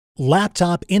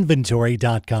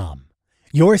LaptopInventory.com,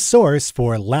 your source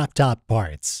for laptop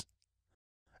parts.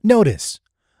 Notice,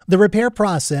 the repair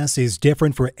process is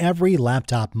different for every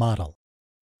laptop model.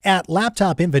 At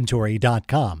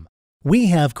LaptopInventory.com, we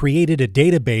have created a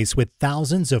database with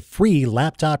thousands of free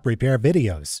laptop repair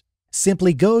videos.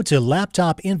 Simply go to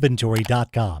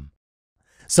LaptopInventory.com.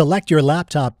 Select your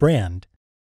laptop brand,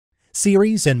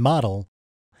 series and model,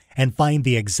 and find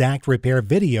the exact repair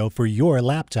video for your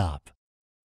laptop.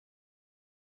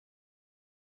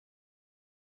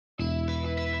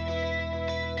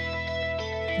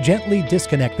 Gently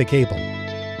disconnect the cable.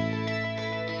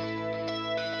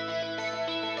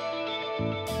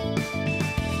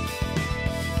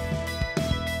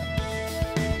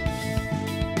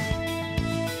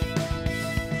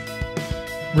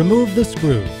 Remove the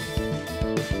screw.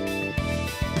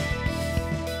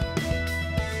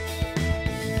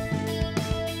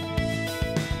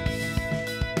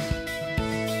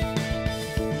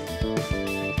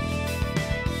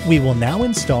 We will now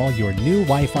install your new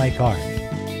Wi-Fi card.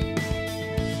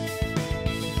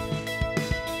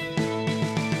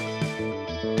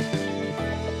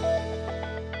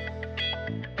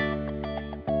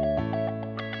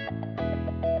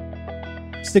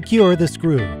 Secure the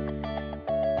screw.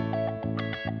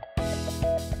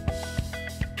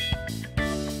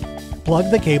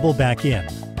 Plug the cable back in.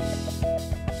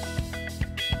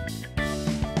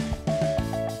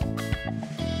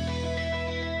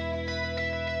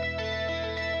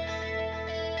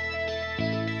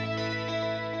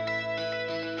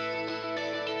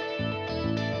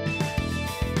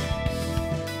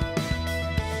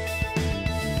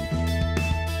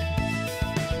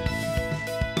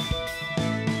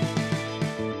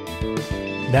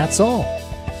 That's all.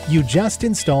 You just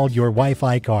installed your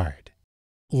Wi-Fi card.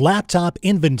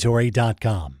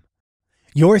 LaptopInventory.com,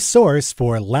 your source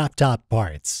for laptop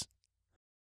parts.